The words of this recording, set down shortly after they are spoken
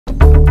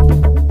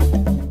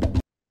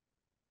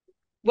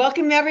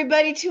Welcome,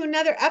 everybody, to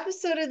another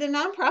episode of the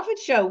Nonprofit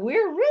Show.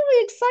 We're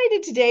really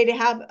excited today to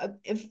have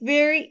a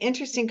very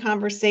interesting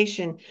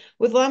conversation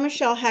with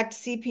LaMichelle Hecht,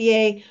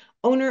 CPA,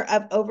 owner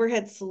of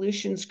Overhead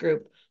Solutions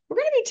Group. We're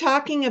going to be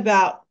talking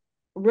about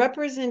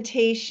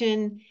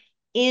representation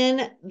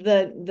in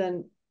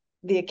the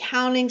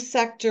accounting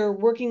sector,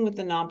 working with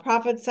the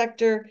nonprofit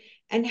sector,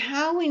 and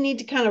how we need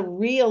to kind of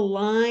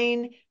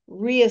realign,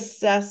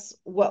 reassess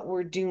what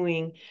we're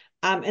doing.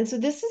 And so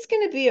this is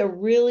going to be a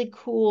really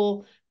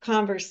cool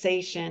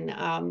conversation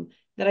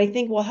that I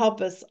think will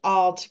help us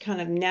all to kind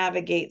of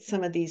navigate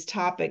some of these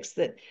topics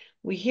that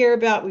we hear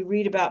about, we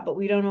read about, but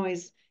we don't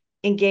always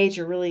engage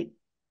or really,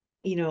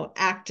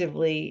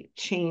 actively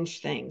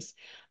change things.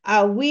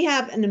 We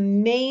have an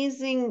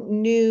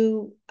amazing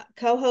new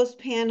co-host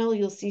panel.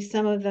 You'll see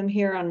some of them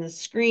here on the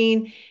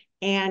screen.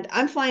 And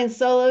I'm flying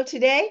solo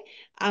today,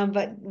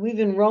 but we've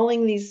been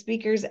rolling these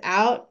speakers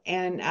out,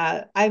 and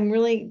I'm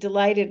really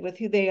delighted with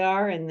who they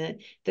are and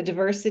the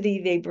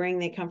diversity they bring.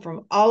 They come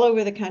from all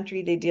over the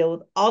country. They deal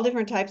with all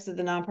different types of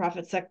the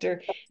nonprofit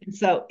sector. And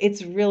so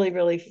it's really,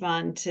 really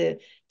fun to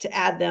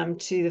add them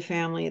to the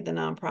family at the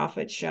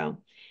Nonprofit Show.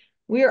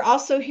 We are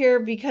also here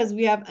because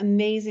we have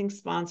amazing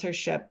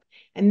sponsorship,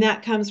 and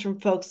that comes from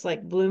folks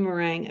like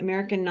Bloomerang,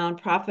 American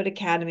Nonprofit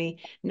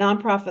Academy,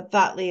 Nonprofit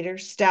Thought Leader,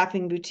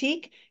 Staffing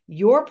Boutique,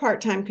 Your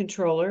Part-Time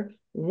Controller,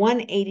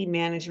 180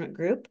 Management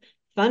Group,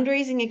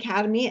 Fundraising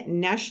Academy at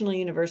National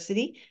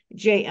University,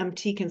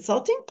 JMT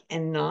Consulting,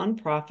 and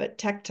Nonprofit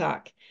Tech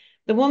Talk.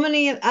 The woman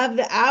of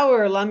the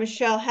hour,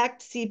 LaMichelle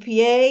Hecht,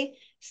 CPA,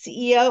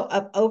 CEO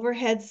of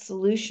Overhead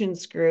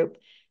Solutions Group.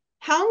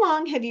 How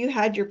long have you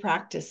had your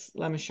practice,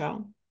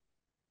 LaMichelle?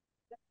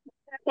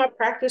 My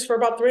practice for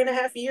about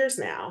 3.5 years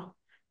now.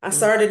 I Mm.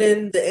 started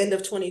in the end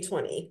of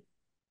 2020.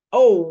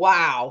 Oh,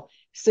 wow.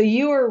 So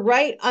you were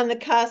right on the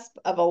cusp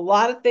of a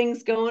lot of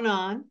things going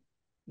on,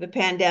 the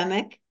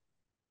pandemic.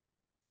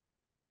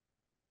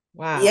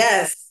 Wow.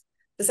 Yes,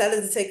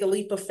 decided to take a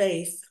leap of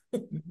faith.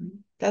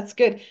 That's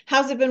good.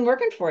 How's it been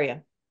working for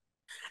you?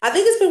 I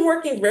think it's been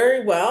working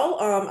very well.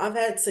 I've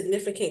had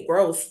significant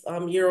growth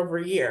year over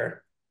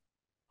year.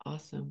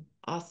 Awesome.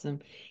 Awesome.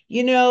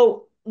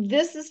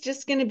 This is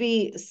just going to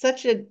be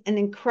such an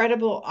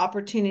incredible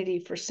opportunity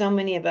for so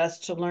many of us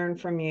to learn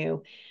from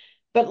you.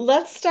 But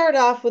let's start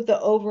off with the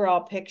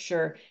overall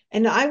picture.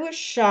 And I was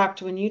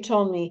shocked when you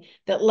told me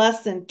that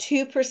less than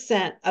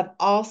 2% of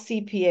all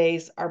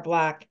CPAs are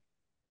Black.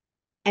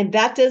 And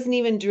that doesn't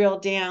even drill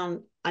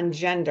down on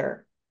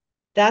gender.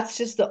 That's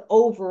just the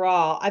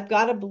overall. I've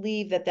got to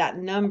believe that that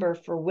number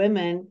for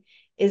women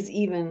is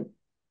even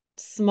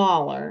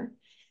smaller,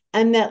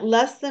 and that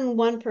less than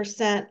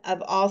 1%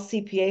 of all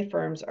CPA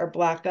firms are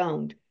Black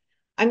owned.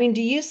 I mean,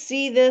 do you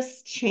see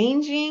this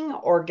changing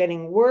or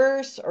getting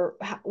worse, or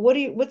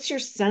what's your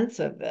sense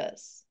of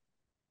this?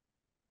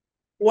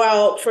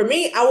 Well, for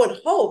me, I would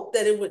hope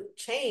that it would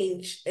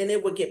change and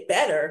it would get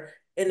better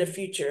in the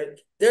future.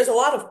 There's a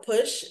lot of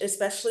push,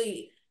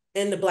 especially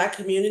in the Black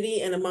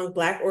community and among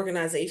Black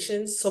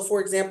organizations. So,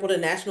 for example, the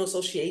National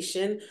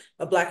Association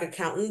of Black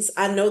Accountants,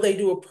 I know they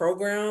do a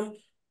program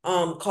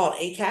called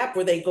ACAP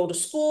where they go to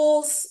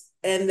schools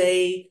and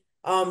they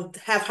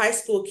have high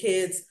school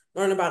kids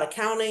learn about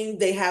accounting.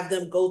 They have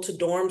them go to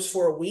dorms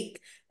for a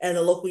week at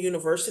a local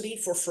university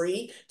for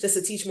free just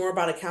to teach more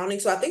about accounting.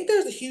 So I think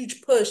there's a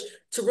huge push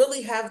to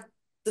really have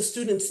the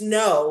students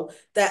know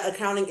that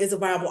accounting is a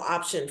viable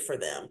option for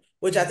them,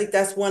 which I think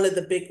that's one of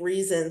the big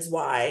reasons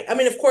why. I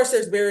mean, of course,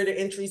 there's barrier to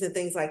entries and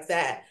things like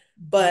that,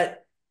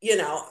 but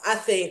I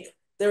think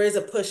there is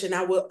a push, and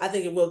I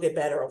think it will get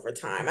better over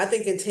time. I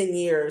think in 10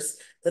 years,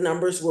 the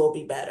numbers will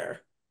be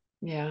better.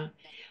 Yeah.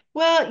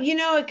 Well,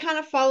 it kind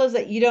of follows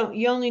that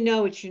you only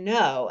know what you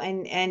know.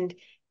 And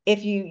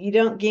if you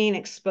don't gain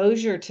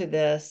exposure to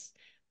this,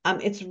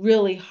 it's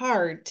really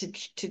hard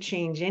to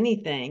change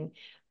anything,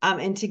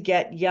 and to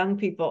get young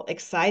people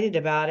excited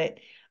about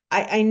it.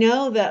 I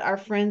know that our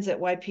friends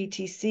at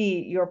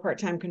YPTC, your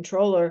part-time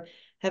controller,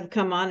 have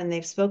come on and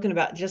they've spoken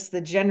about just the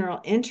general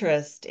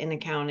interest in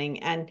accounting,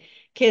 and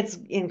kids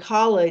in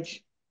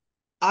college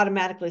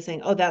automatically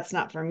saying, oh, that's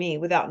not for me,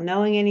 without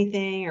knowing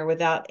anything or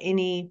without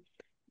any,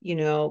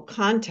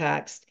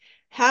 context.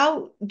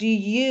 How do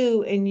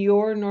you in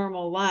your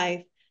normal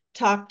life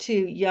talk to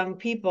young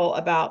people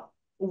about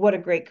what a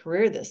great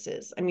career this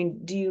is? I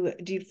mean, do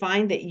you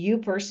find that you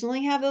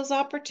personally have those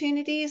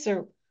opportunities,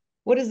 or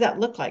what does that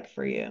look like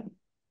for you?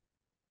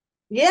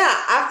 Yeah,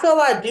 I feel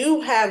I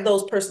do have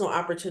those personal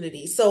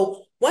opportunities.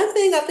 So one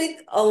thing I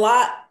think a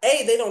lot,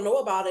 A, they don't know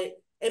about it,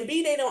 and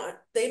B,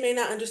 they may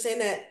not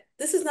understand that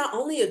this is not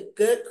only a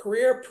good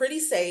career, pretty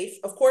safe.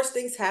 Of course,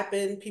 things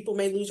happen, people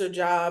may lose their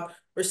job,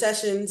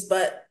 recessions,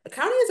 but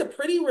accounting is a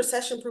pretty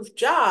recession-proof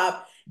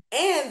job,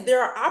 and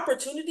there are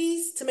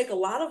opportunities to make a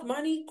lot of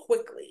money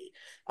quickly.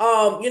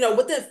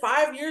 Within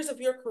 5 years of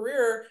your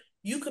career,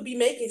 you could be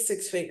making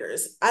six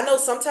figures. I know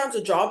sometimes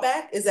a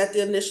drawback is that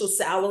the initial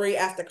salary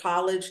after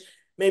college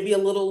maybe a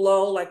little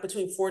low, like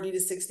between 40 to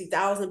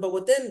 60,000, but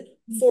within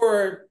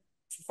 4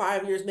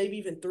 5 years, maybe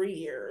even 3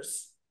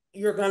 years.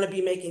 you're going to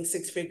be making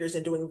six figures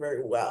and doing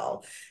very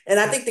well. And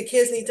I think the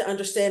kids need to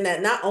understand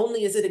that not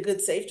only is it a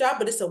good, safe job,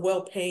 but it's a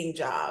well-paying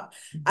job.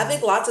 I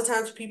think lots of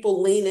times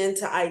people lean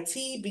into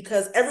IT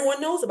because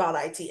everyone knows about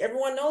IT.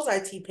 Everyone knows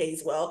IT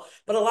pays well,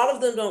 but a lot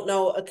of them don't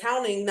know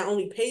accounting not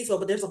only pays well,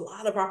 but there's a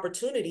lot of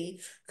opportunity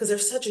because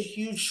there's such a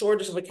huge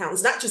shortage of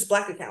accountants, not just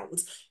Black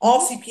accountants,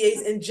 all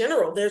CPAs in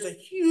general. There's a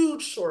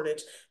huge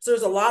shortage. So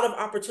there's a lot of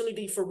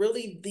opportunity for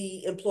really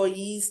the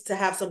employees to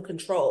have some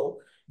control,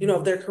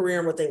 of their career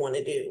and what they want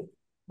to do.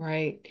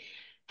 Right.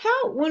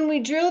 When we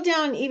drill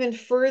down even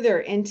further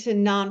into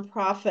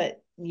nonprofit,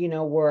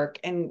 work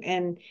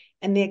and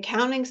the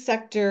accounting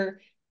sector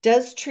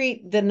does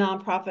treat the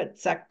nonprofit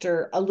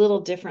sector a little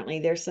differently.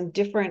 There's some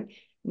different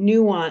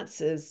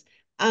nuances.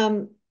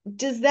 Um,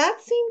 does that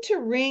seem to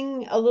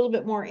ring a little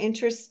bit more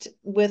interest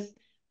with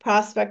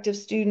prospective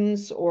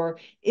students, or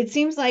it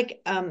seems like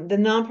the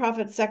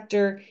nonprofit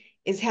sector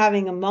is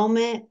having a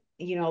moment?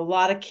 A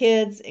lot of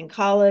kids in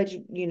college,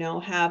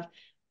 have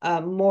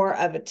more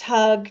of a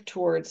tug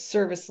towards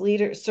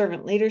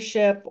servant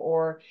leadership,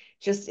 or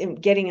just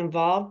getting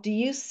involved. Do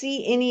you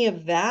see any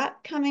of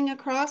that coming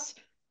across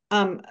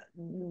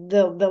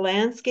the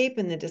landscape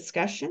and the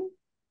discussion?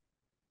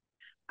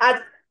 I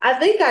I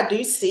think I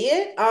do see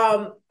it.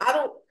 I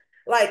don't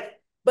like,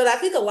 but I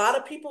think a lot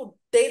of people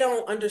they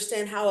don't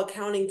understand how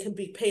accounting can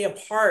be play a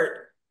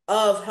part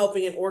of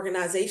helping an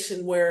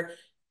organization where,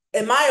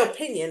 in my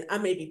opinion, I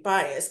may be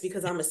biased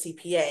because I'm a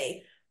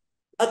CPA.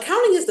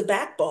 Accounting is the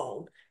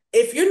backbone.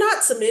 If you're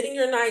not submitting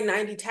your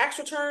 990 tax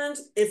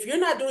returns, if you're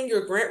not doing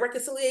your grant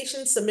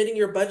reconciliation, submitting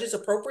your budgets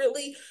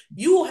appropriately,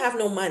 you will have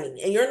no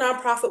money and your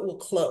nonprofit will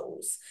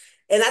close.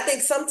 And I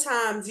think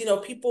sometimes,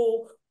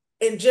 people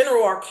in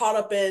general are caught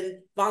up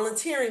in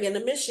volunteering and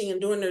the mission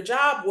and doing their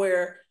job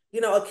where,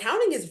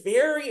 accounting is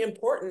very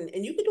important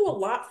and you can do a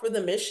lot for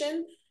the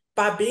mission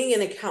by being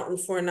an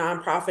accountant for a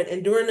nonprofit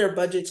and doing their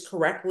budgets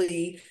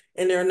correctly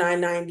in their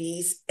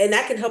 990s. And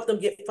that can help them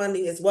get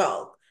funding as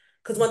well.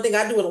 Because one thing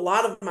I do with a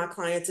lot of my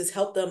clients is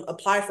help them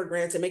apply for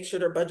grants and make sure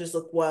their budgets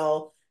look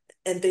well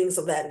and things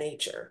of that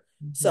nature.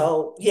 Mm-hmm.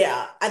 So,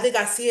 yeah, I think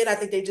I see it. I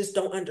think they just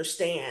don't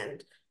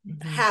understand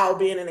Mm-hmm. how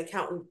being an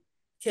accountant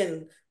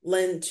can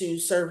lend to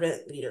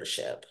servant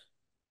leadership.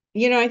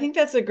 I think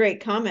that's a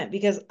great comment,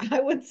 because I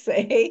would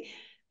say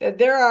that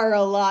there are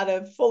a lot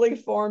of fully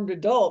formed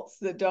adults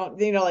that don't,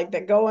 like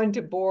that go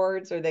into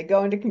boards or they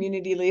go into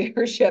community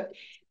leadership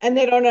and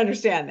they don't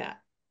understand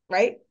that,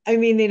 right? I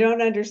mean, they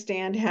don't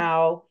understand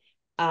how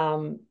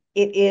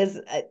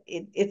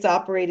it's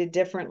operated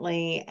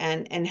differently,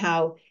 and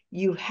how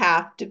you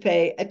have to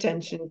pay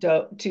attention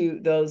to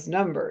those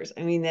numbers.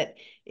 I mean, that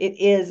it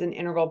is an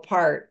integral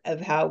part of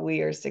how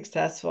we are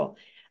successful.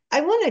 I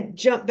want to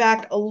jump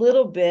back a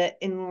little bit,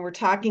 and when we're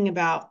talking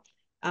about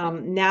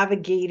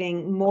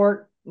navigating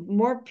more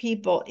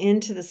people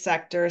into the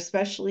sector,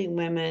 especially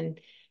women,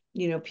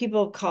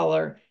 people of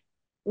color.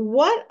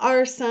 What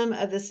are some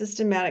of the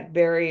systematic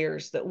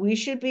barriers that we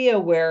should be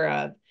aware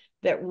of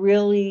that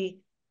really,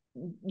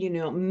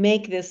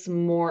 make this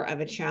more of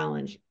a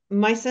challenge?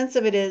 My sense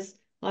of it is,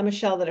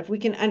 LaMichelle, that if we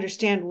can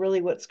understand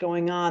really what's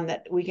going on,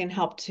 that we can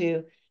help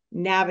to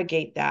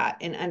navigate that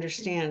and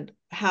understand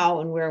how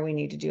and where we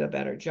need to do a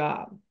better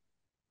job.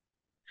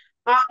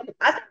 Um,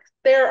 I think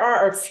there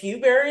are a few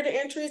barrier to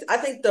entries. I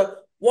think the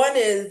one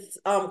is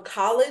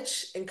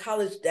college and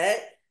college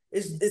debt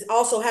is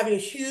also having a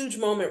huge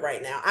moment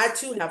right now. I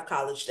too have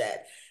college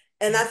debt.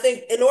 And I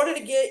think in order to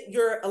get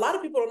a lot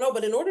of people don't know,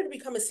 but in order to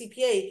become a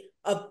CPA,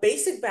 a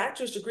basic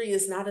bachelor's degree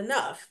is not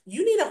enough.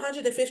 You need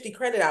 150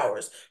 credit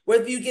hours,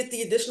 whether you get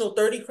the additional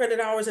 30 credit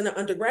hours in an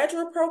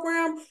undergraduate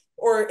program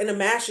or in a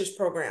master's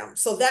program.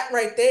 So that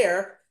right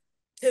there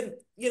to,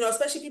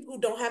 especially people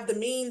who don't have the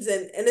means.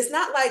 And it's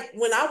not like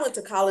when I went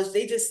to college,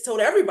 they just told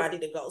everybody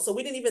to go. So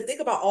we didn't even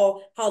think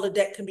about how the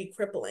debt can be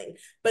crippling.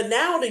 But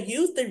now the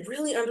youth, they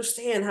really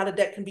understand how the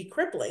debt can be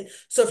crippling.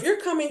 So if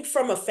you're coming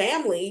from a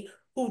family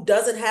who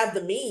doesn't have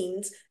the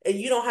means and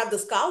you don't have the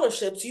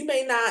scholarships, you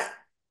may not,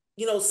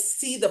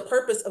 see the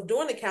purpose of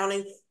doing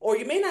accounting, or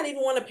you may not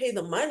even want to pay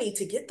the money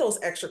to get those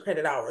extra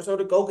credit hours or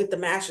to go get the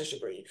master's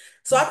degree.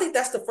 So I think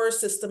that's the first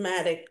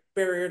systematic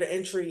barrier to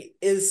entry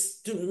is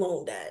student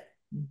loan debt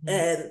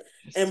Mm-hmm.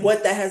 and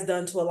what that has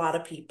done to a lot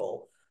of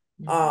people.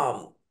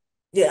 Mm-hmm.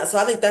 Yeah, so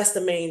I think that's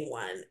the main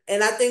one.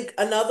 And I think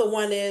another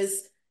one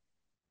is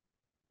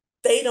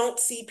they don't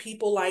see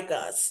people like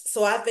us.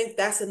 So I think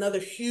that's another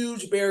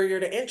huge barrier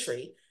to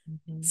entry.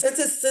 Mm-hmm.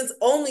 Since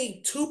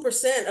only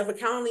 2% of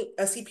accounting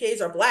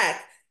CPAs are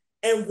Black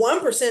and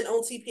 1%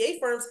 own CPA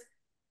firms,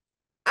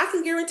 I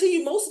can guarantee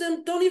you most of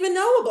them don't even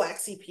know a Black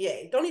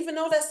CPA, don't even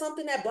know that's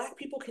something that Black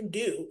people can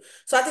do.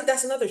 So I think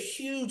that's another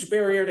huge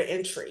barrier to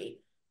entry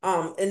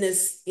in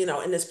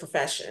this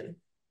profession.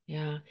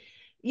 Yeah.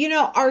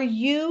 Are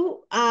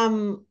you,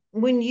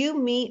 when you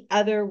meet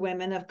other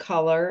women of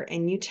color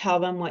and you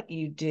tell them what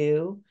you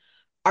do,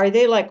 are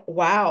they like,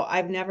 wow,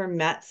 I've never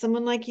met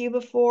someone like you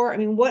before? I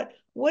mean, what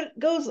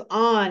goes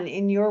on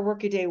in your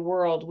workaday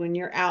world when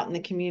you're out in the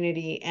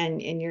community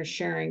and you're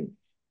sharing,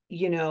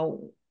 you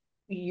know,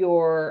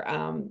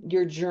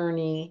 your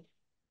journey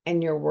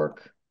and your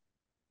work?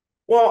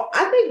 Well,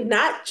 I think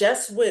not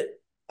just with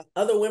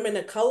other women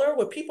of color,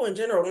 with people in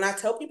general. When I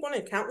tell people I'm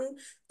an accountant,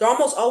 they're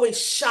almost always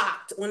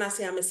shocked when I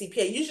say I'm a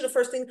CPA. Usually the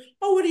first thing,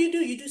 oh, what do?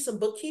 You do some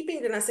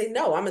bookkeeping? Then I say,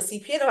 no, I'm a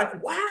CPA. They're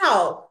like,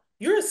 wow,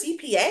 you're a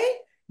CPA?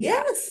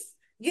 Yeah. Yes.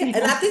 Yeah.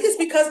 And I think it's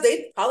because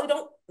they probably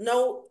don't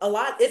know a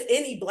lot, if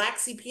any, Black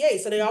CPA.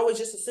 So they always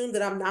just assume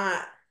that I'm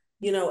not,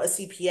 a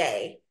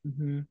CPA.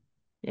 Mhm.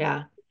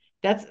 Yeah.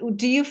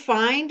 Do you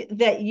find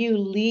that you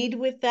lead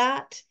with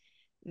that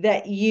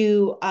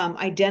you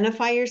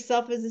identify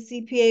yourself as a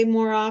CPA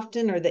more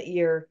often, or that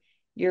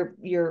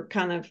you're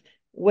kind of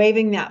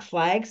waving that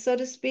flag, so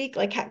to speak?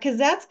 Like, because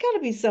that's got to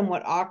be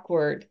somewhat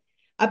awkward.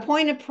 A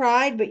point of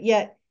pride, but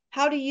yet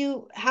how do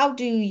you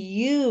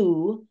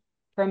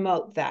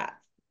promote that?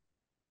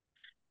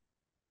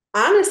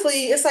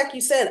 Honestly, it's like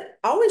you said,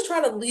 I always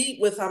try to lead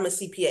with I'm a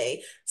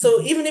CPA. So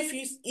Mhm.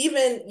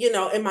 even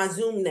in my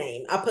Zoom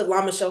name, I put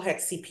LaMichelle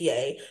Hecht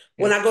CPA.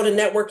 When Good. I go to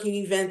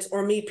networking events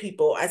or meet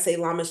people, I say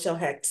LaMichelle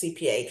Hecht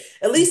CPA.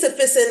 At least if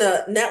it's in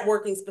a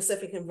networking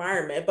specific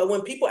environment. But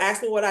when people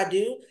ask me what I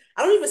do,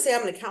 I don't even say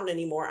I'm an accountant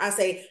anymore. I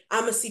say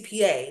I'm a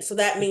CPA. So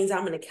that means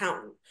I'm an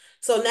accountant.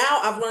 So now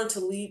I've learned to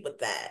lead with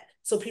that.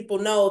 So people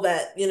know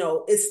that,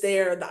 it's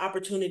there, the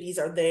opportunities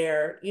are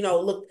there.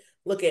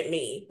 Look at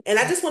me. And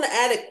I just want to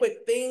add a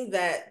quick thing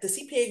that the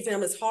CPA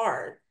exam is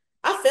hard.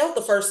 I failed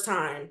the first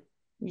time.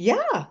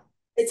 Yeah.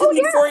 It took Oh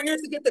me yeah. 4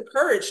 years to get the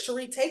courage to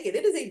retake it.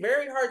 It is a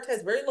very hard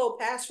test, very low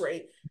pass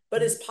rate,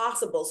 but it's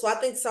possible. So I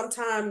think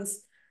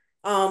sometimes,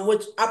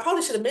 which I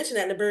probably should have mentioned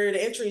that in the barrier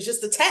to entry, is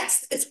just the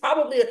test. It's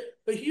probably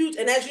a huge,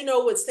 and as you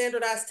know, with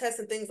standardized tests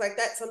and things like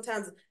that,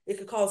 sometimes it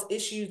could cause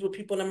issues with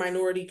people in the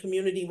minority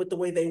community with the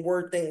way they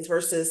word things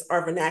versus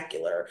our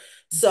vernacular.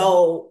 Mhm.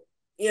 So,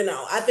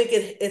 I think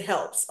it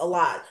helps a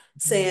lot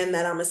Mhm. saying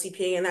that I'm a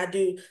CPA, and I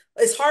do.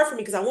 It's hard for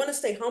me because I want to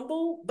stay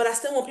humble, but I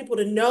still want people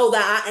to know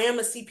that I am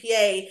a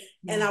CPA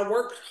and Yeah. I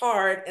worked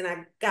hard and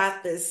I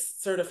got this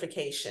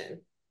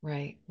certification.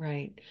 Right,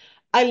 right.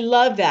 I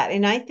love that.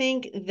 And I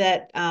think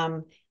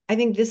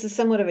this is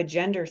somewhat of a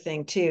gender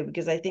thing too,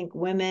 because I think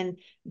women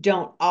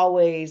don't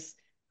always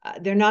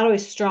they're not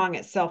always strong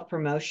at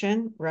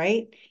self-promotion,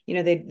 right?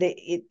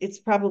 It's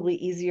probably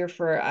easier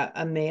for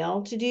a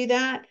male to do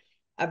that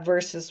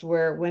versus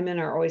where women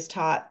are always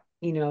taught,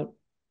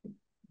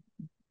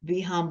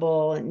 be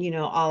humble and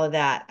all of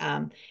that.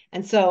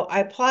 And so I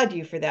applaud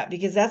you for that,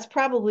 because that's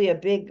probably a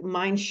big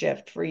mind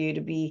shift for you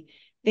to be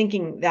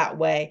thinking that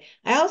way.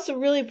 I also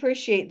really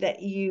appreciate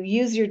that you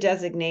use your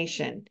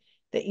designation,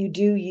 that you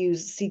do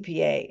use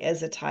CPA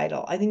as a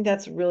title. I think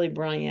that's really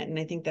brilliant, and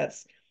I think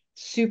that's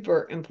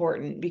super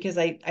important, because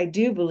I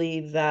do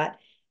believe that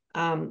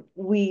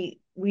we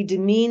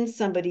demean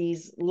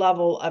somebody's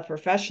level of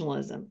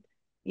professionalism,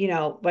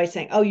 by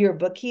saying, "Oh, you're a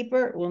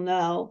bookkeeper." Well,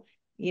 no,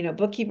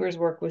 bookkeepers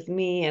work with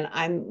me, and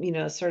I'm,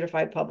 a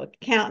certified public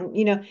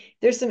accountant.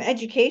 There's some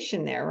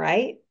education there,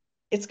 right?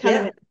 It's kind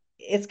of Yeah. an,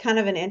 it's kind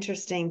of an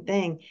interesting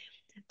thing.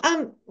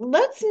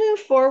 Let's move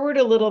forward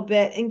a little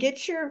bit and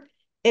get your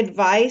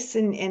advice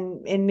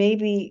and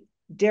maybe,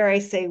 dare I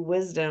say,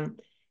 wisdom.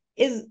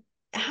 Is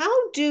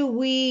How do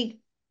we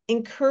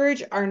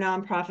encourage our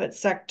nonprofit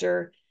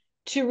sector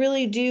to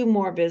really do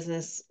more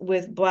business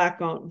with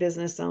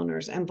business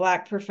owners and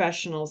Black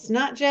professionals,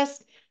 not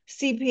just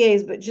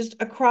CPAs, but just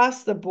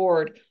across the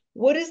board?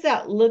 What does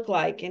that look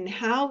like, and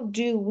how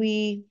do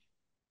we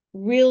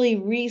really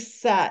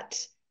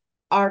reset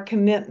our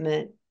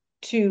commitment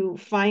to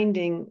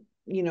finding,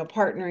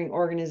 partnering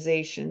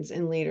organizations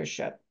in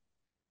leadership?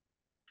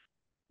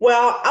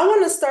 Well, I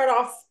want to start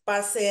off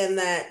by saying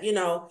that,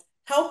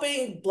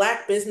 helping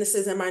Black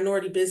businesses and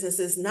minority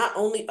businesses not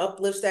only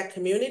uplifts that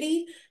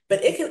community,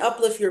 but it can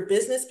uplift your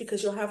business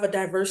because you'll have a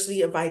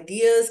diversity of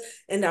ideas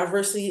and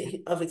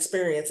diversity of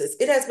experiences.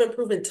 It has been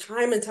proven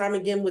time and time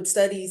again with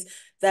studies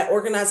that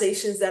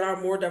organizations that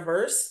are more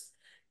diverse,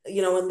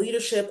 in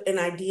leadership and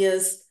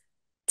ideas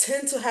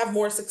tend to have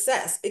more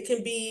success. It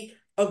can be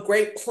a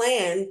great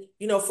plan,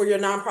 for your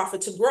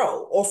nonprofit to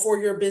grow or for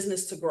your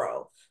business to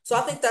grow. So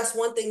I think that's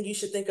one thing you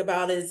should think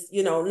about is,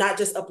 not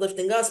just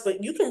uplifting us,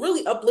 but you can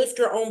really uplift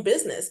your own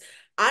business.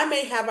 I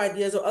may have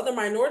ideas, or other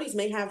minorities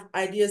may have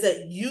ideas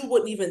that you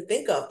wouldn't even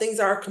think of. Things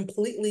are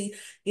completely,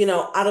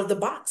 out of the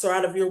box or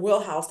out of your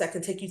wheelhouse that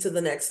can take you to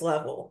the next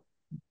level.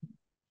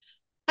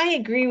 I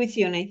agree with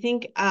you. And I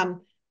think,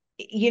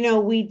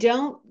 we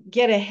don't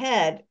get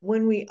ahead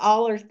when we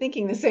all are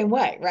thinking the same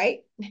way, right?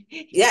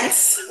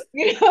 Yes.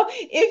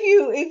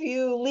 If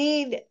you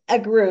lead a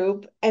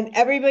group and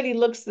everybody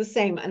looks the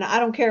same, and I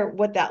don't care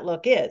what that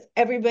look is,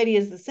 everybody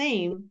is the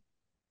same.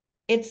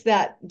 It's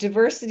that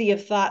diversity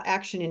of thought,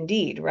 action, and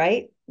deed,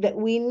 right? That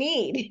we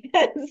need.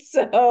 And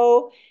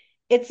so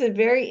it's a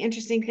very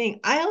interesting thing.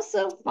 I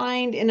also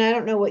find, and I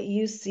don't know what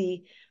you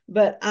see,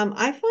 but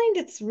I find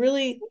it's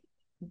really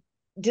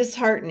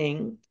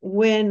disheartening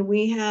when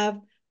we have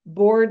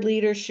board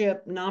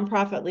leadership,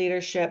 nonprofit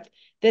leadership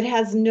that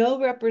has no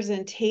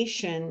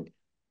representation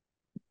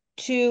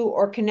to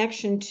or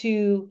connection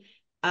to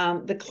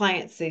the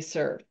clients they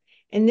serve.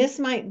 And this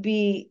might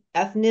be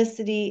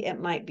ethnicity, it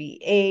might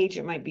be age,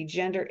 it might be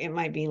gender, it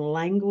might be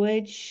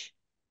language.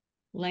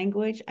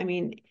 Language. I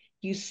mean,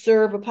 you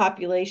serve a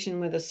population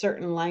with a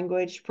certain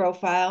language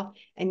profile,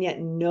 and yet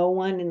no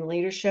one in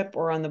leadership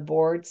or on the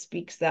board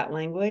speaks that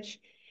language.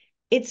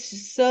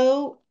 It's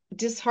so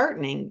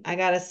disheartening, I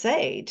gotta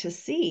say, to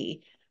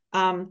see.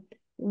 Um,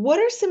 what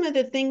are some of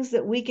the things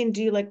that we can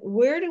do? Like,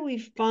 where do we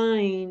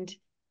find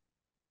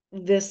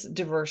this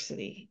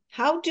diversity?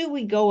 How do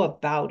we go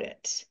about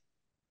it?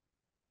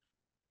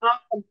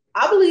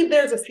 I believe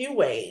there's a few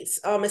ways,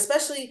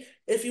 especially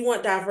if you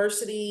want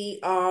diversity.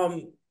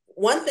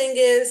 One thing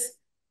is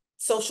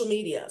social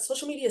media.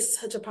 Social media is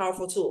such a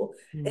powerful tool.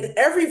 In Mm.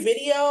 every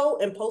video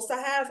and post I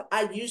have,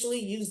 I usually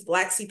use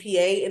Black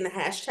CPA in the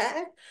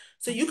hashtag.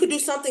 So you could do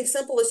something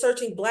simple as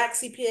searching Black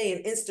CPA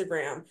in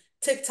Instagram,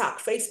 TikTok,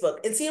 Facebook,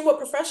 and seeing what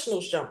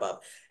professionals jump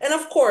up. And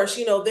of course,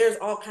 there's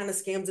all kind of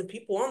scams and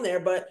people on there.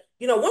 But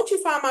once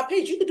you find my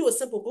page, you can do a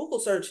simple Google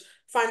search,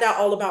 find out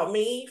all about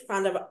me,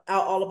 find out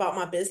all about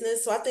my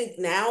business. So I think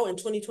now in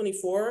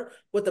 2024,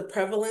 with the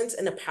prevalence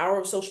and the power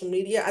of social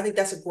media, I think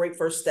that's a great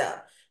first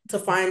step to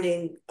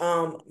finding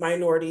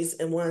minorities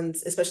and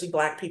ones, especially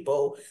Black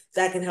people,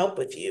 that can help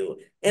with you.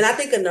 And I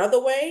think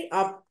another way,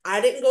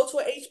 I didn't go to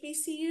a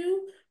HBCU,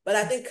 but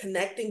I think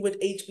connecting with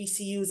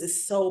HBCUs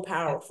is so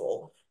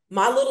powerful.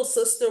 My little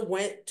sister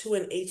went to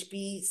an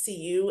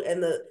HBCU,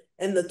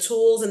 and the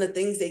tools and the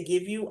things they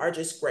give you are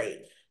just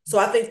great. So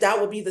I think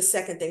that would be the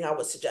second thing I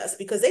would suggest,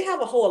 because they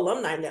have a whole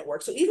alumni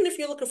network. So even if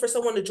you're looking for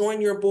someone to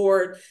join your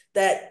board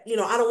that,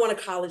 I don't want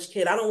a college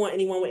kid, I don't want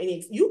anyone with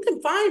any, you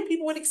can find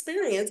people with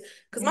experience,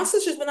 because my Yeah.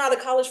 sister's been out of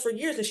college for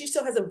years and she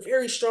still has a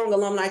very strong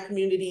alumni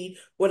community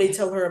where they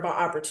tell her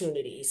about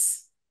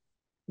opportunities.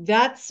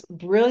 That's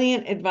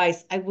brilliant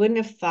advice. I wouldn't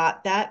have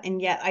thought that,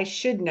 and yet I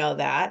should know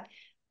that,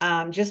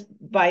 just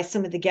by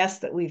some of the guests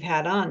that we've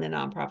had on the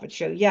nonprofit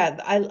show. Yeah,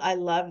 I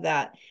love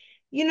that.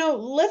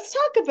 Let's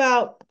talk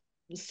about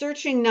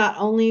searching not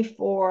only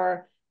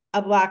for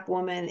a Black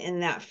woman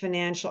in that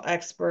financial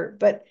expert,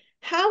 but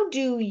how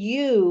do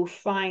you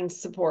find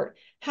support?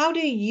 How do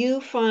you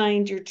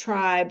find your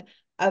tribe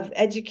of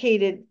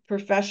educated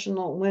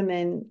professional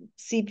women,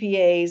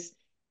 CPAs,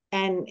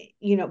 and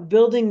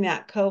building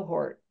that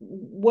cohort?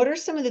 What are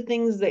some of the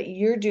things that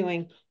you're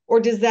doing,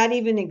 or does that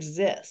even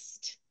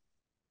exist?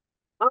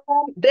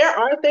 There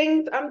are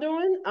things I'm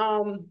doing.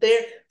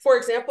 For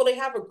example, they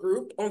have a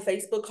group on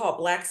Facebook called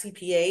Black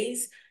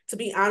CPAs. To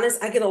be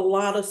honest, I get a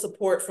lot of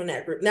support from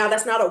that group. Now,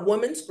 that's not a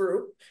women's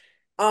group.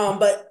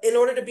 But in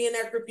order to be in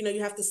that group,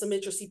 you have to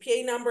submit your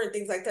CPA number and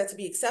things like that to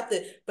be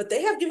accepted. But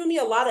they have given me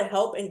a lot of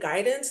help and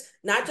guidance,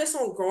 not just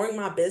on growing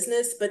my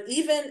business, but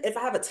even if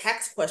I have a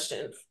tax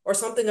question or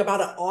something about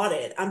an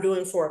audit I'm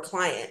doing for a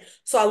client.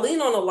 So I lean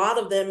on a lot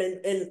of them,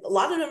 and a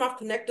lot of them I've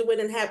connected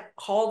with and have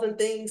calls and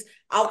things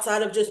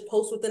outside of just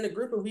posts within the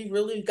group. And we've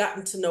really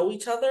gotten to know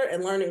each other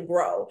and learn and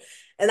grow.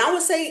 And I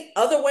would say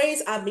other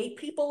ways I meet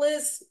people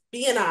is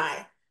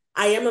BNI.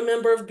 I am a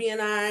member of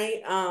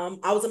BNI.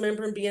 I was a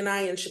member in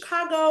BNI in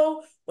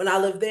Chicago when I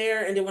lived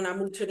there. And then when I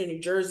moved to New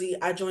Jersey,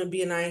 I joined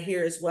BNI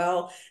here as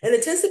well. And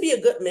it tends to be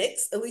a good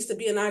mix, at least the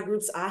BNI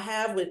groups I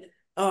have with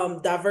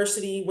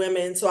diversity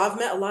women. So I've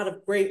met a lot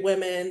of great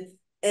women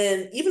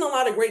and even a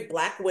lot of great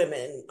Black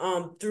women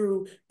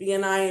through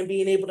BNI and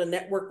being able to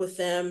network with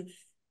them.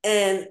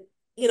 And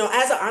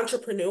as an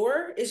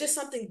entrepreneur, it's just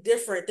something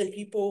different than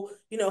people,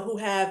 who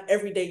have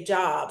everyday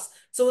jobs.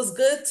 So it's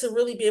good to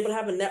really be able to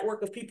have a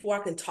network of people I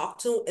can talk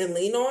to and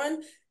lean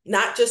on,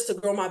 not just to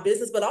grow my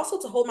business, but also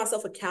to hold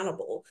myself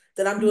accountable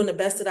that I'm doing the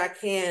best that I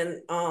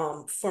can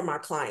for my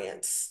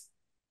clients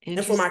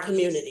and for my Interesting.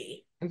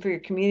 community. And for your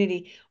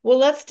community. Well,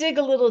 let's dig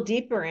a little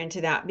deeper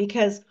into that,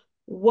 because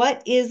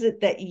what is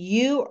it that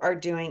you are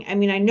doing? I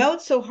mean, I know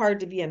it's so hard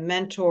to be a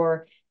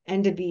mentor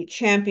and to be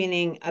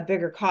championing a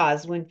bigger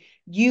cause when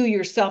you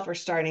yourself are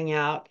starting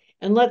out.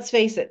 And let's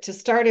face it, to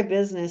start a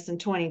business in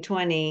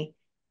 2020,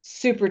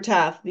 super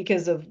tough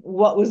because of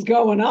what was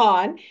going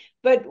on.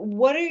 But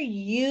what are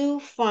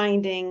you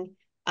finding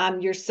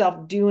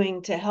yourself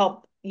doing to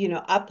help,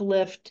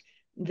 uplift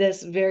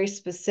this very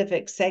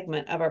specific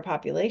segment of our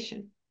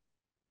population?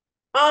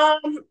 I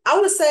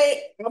would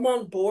say I'm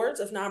on boards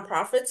of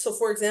nonprofits. So,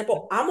 for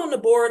example, I'm on the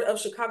board of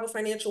Chicago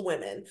Financial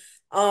Women.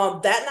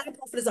 That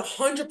nonprofit is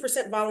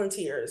 100%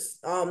 volunteers,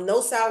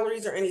 no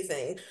salaries or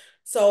anything.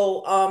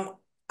 So,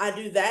 I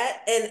do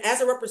that. And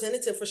as a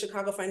representative for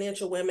Chicago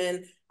Financial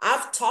Women,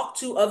 I've talked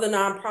to other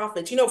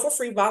nonprofits, for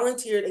free,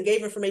 volunteered and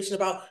gave information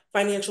about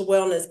financial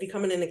wellness,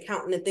 becoming an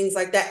accountant, and things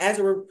like that as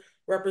a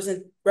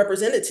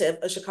representative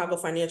of Chicago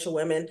Financial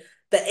Women.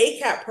 The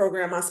ACAP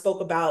program I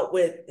spoke about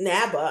with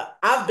NABA,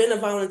 I've been a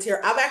volunteer.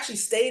 I've actually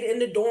stayed in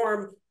the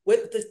dorm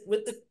with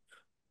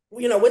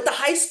the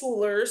high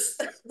schoolers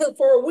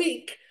for a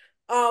week.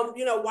 While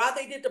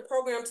they did the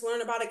program to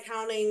learn about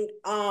accounting.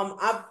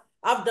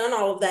 I've done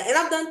all of that, and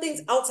I've done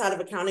things outside of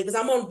accounting because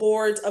I'm on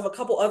boards of a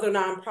couple other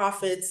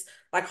nonprofits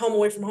like Home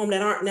Away from Home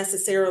that aren't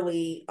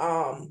necessarily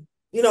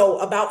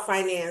about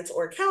finance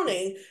or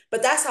accounting,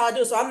 but that's how I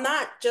do it. So I'm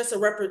not just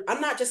an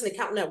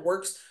accountant that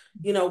works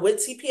with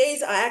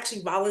CPAs, I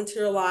actually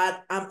volunteer a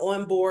lot. I'm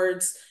on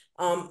boards.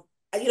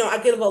 I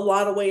give a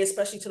lot away,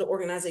 especially to the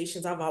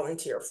organizations I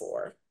volunteer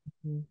for.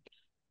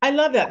 I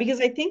love that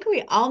because I think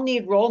we all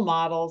need role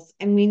models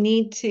and we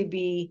need to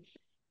be,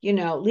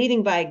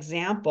 leading by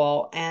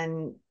example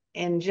and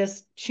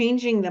just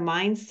changing the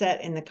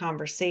mindset in the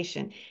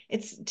conversation.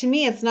 It's to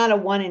me, it's not a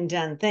one and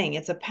done thing.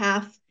 It's a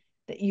path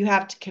that you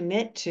have to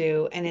commit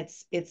to, and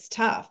it's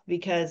tough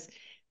because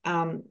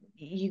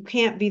you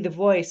can't be the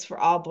voice for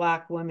all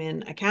Black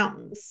women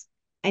accountants.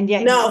 And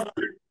yet No,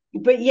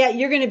 but yet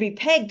you're going to be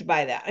pegged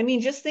by that. I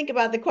mean, just think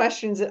about the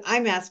questions that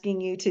I'm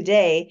asking you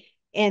today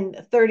in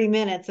 30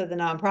 minutes of the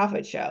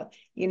nonprofit show.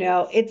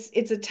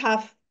 It's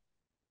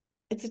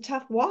a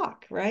tough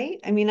walk, right?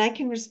 I mean, I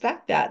can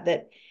respect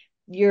that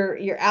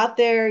you're out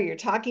there, you're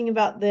talking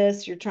about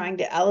this, you're trying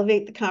to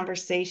elevate the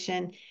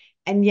conversation,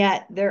 and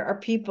yet there are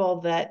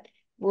people that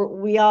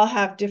we all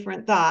have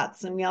different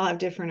thoughts and we all have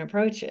different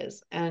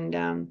approaches.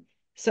 And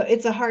so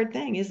it's a hard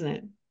thing, isn't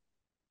it?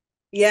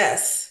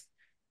 yes,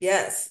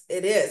 yes,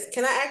 it is.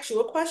 Can I ask you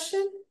a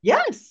question?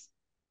 Yes.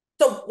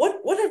 So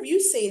what have you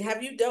seen?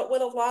 Have you dealt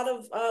with a lot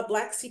of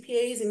Black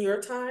CPAs in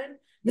your time,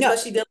 No,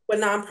 especially dealing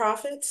with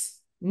nonprofits?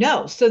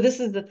 no. So this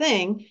is the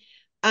thing.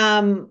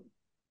 Um,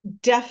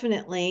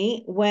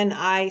 Definitely when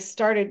I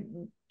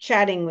started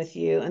chatting with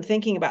you and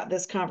thinking about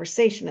this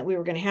conversation that we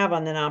were going to have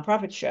on the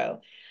nonprofit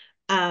show,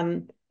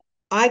 um,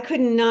 I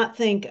could not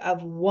think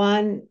of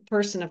one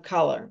person of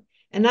color.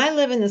 And I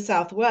live in the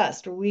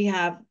Southwest where we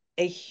have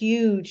a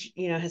huge,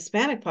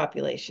 Hispanic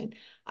population.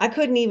 I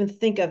couldn't even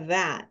think of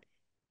that.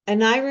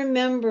 And I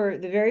remember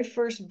the very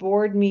first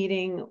board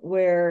meeting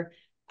where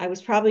I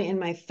was probably in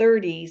my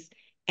 30s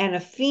and a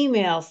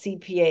female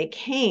CPA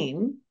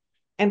came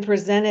and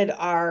presented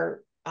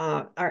our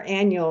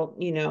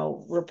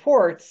annual,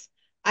 reports.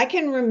 I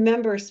can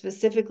remember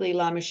specifically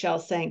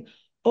LaMichelle saying,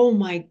 "Oh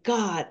my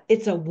God,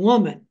 it's a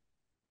woman,"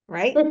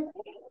 right?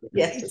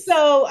 Yes.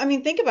 So, I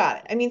mean, think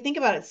about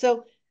it.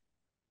 So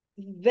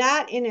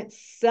that in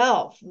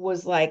itself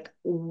was like,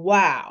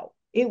 wow,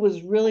 it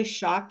was really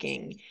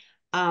shocking.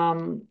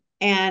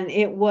 And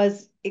it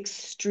was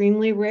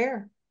extremely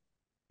rare.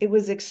 It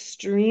was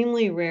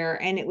extremely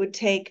rare, and it would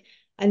take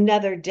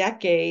another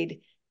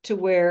decade to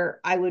where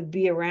I would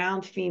be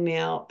around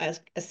female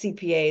as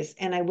CPAs,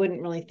 and I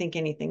wouldn't really think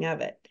anything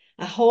of it.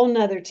 A whole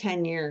nother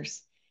 10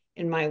 years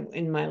in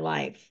my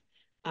life.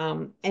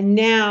 And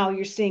now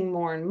you're seeing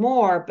more and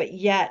more, but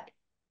yet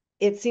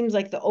it seems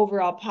like the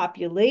overall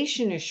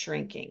population is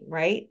shrinking,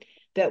 right?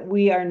 That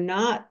we are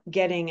not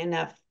getting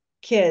enough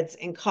kids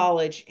in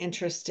college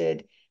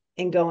interested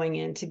in going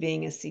into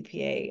being a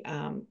CPA,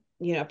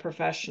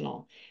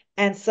 professional.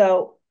 And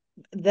so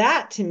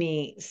that to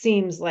me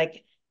seems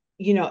like,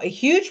 a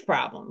huge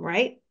problem,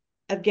 right?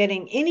 Of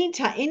getting any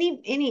time,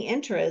 any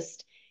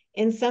interest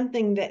in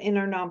something that in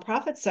our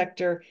nonprofit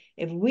sector,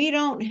 if we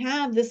don't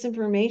have this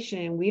information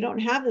and we don't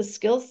have the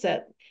skill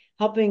set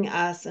helping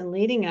us and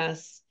leading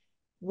us,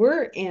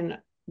 we're in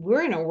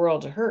we're in a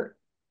world of hurt.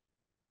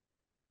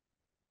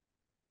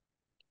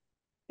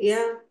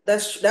 Yeah,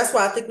 that's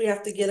why I think we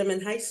have to get them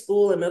in high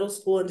school and middle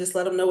school and just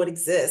let them know it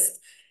exists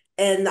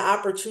and the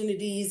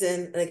opportunities.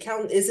 And an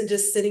accountant isn't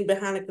just sitting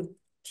behind a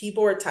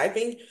keyboard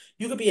typing.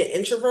 You could be an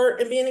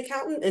introvert and be an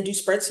accountant and do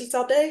spreadsheets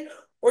all day,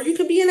 or you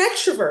can be an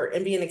extrovert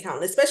and be an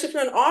accountant. Especially if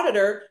you're an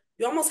auditor,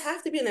 you almost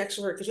have to be an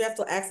extrovert because you have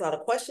to ask a lot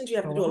of questions. You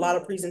have Oh, to do a wow. lot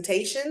of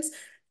presentations.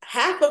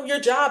 Half of your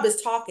job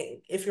is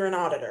talking if you're an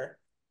auditor,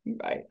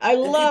 Right.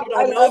 and people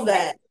I don't love know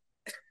that.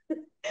 that.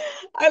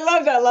 I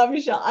love that, love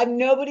Michelle.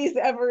 Nobody's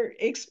ever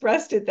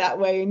expressed it that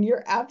way, and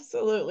you're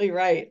absolutely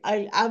right.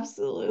 I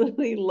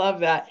absolutely love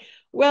that.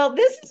 Well,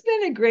 this has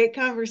been a great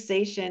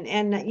conversation,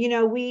 and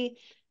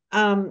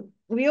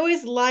we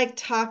always like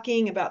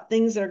talking about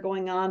things that are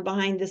going on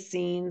behind the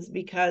scenes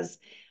because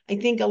I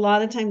think a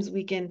lot of times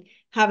we can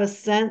have a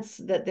sense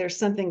that there's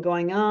something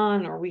going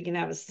on, or we can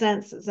have a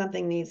sense that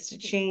something needs to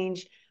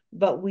change,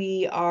 but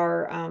we're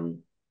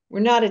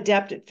not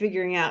adept at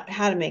figuring out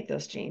how to make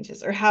those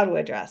changes or how to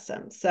address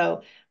them.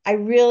 So I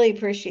really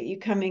appreciate you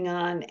coming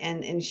on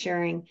and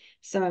sharing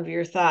some of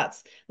your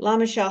thoughts.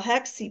 LaMichelle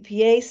Hecht,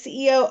 CPA,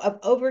 CEO of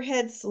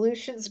Overhead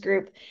Solutions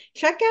Group.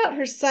 Check out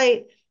her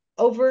site,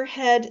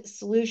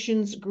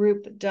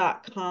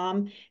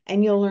 overheadsolutionsgroup.com,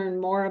 and you'll learn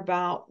more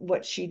about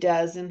what she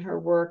does in her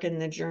work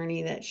and the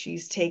journey that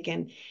she's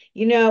taken.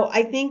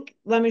 I think,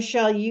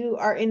 LaMichelle, you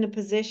are in a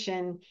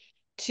position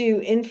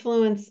to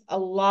influence a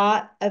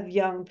lot of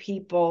young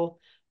people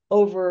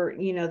over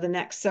the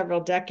next several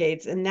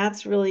decades, and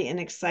that's really an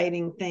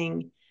exciting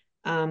thing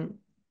um,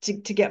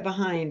 to get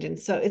behind. And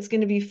so it's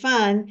going to be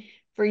fun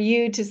for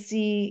you to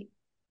see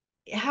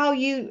how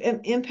you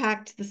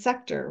impact the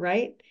sector,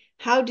 right?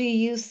 How do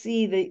you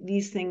see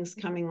these things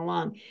coming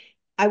along?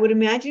 I would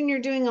imagine you're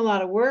doing a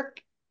lot of work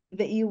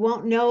that you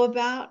won't know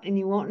about, and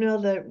you won't know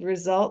the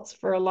results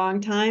for a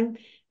long time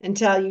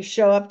until you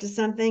show up to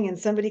something and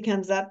somebody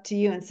comes up to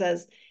you and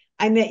says,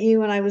 "I met you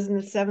when I was in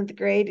the seventh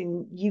grade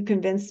and you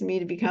convinced me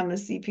to become a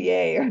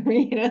CPA," or,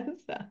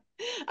 so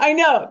I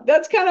know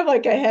that's kind of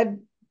like a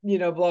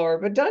blower.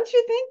 But don't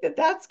you think that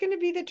that's going to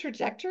be the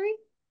trajectory?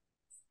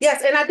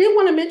 Yes, and I did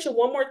want to mention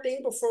one more thing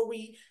before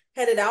we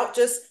headed out.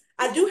 Just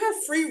I do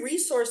have free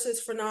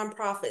resources for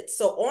nonprofits.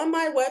 So on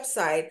my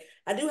website,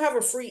 I do have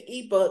a free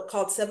ebook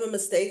called Seven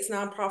Mistakes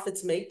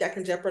Nonprofits Make That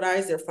Can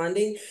Jeopardize Their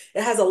Funding.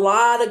 It has a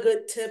lot of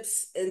good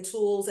tips and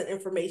tools and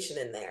information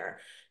in there.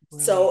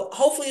 Brilliant. So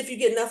hopefully, if you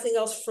get nothing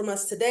else from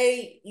us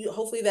today,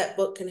 hopefully that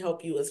book can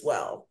help you as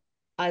well.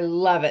 I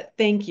love it.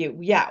 Thank you.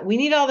 Yeah, we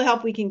need all the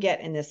help we can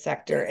get in this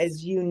sector, Yes.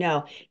 as you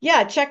know.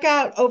 Yeah, check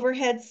out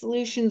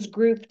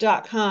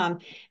overheadsolutionsgroup.com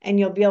and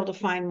you'll be able to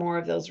find more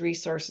of those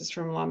resources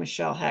from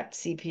LaMichelle Hecht,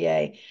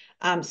 CPA.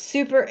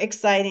 Super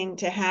exciting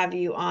to have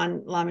you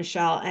on,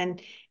 LaMichelle,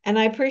 and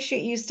I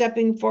appreciate you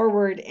stepping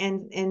forward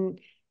and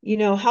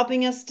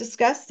helping us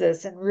discuss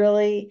this and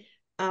really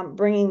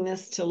bringing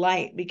this to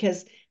light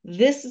because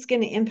this is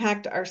going to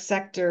impact our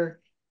sector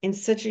in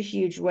such a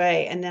huge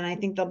way. And then I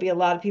think there'll be a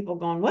lot of people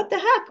going, what the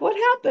heck? What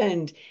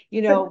happened?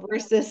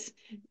 Versus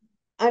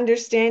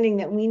understanding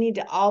that we need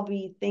to all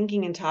be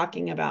thinking and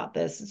talking about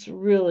this. It's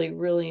really,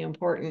 really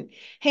important.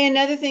 Hey,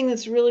 another thing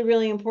that's really,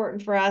 really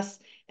important for us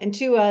and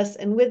to us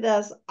and with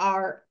us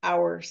are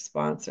our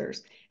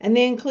sponsors. And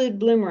they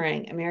include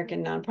Bloomerang,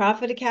 American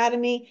Nonprofit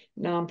Academy,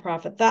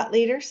 Nonprofit Thought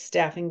Leader,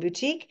 Staffing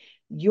Boutique,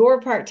 Your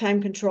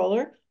Part-Time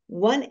Controller,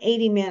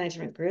 180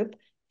 Management Group,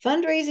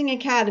 Fundraising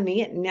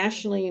Academy at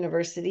National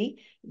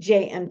University,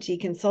 JMT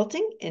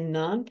Consulting, and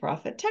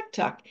Nonprofit Tech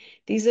Talk.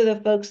 These are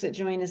the folks that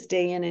join us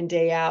day in and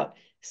day out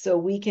so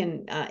we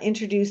can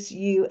introduce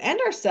you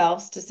and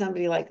ourselves to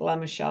somebody like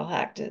LaMichelle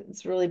Hecht.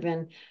 It's really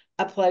been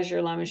a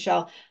pleasure,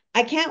 LaMichelle.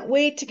 I can't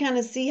wait to kind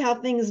of see how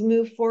things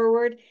move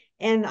forward,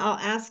 and I'll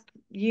ask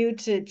you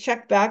to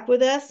check back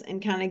with us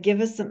and kind of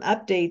give us some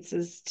updates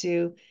as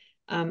to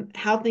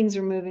how things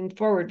are moving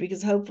forward,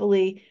 because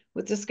hopefully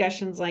with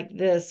discussions like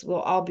this, we'll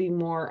all be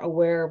more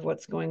aware of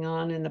what's going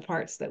on and the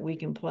parts that we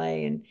can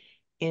play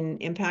in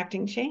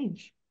impacting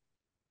change.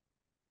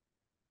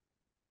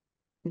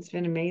 It's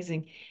been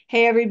amazing.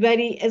 Hey,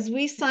 everybody, as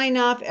we sign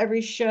off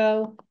every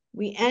show,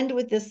 we end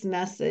with this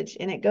message,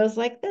 and it goes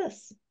like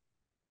this: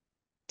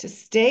 to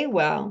stay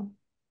well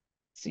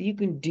so you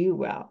can do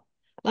well.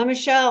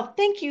 LaMichelle,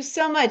 thank you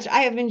so much.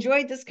 I have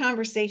enjoyed this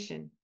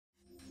conversation.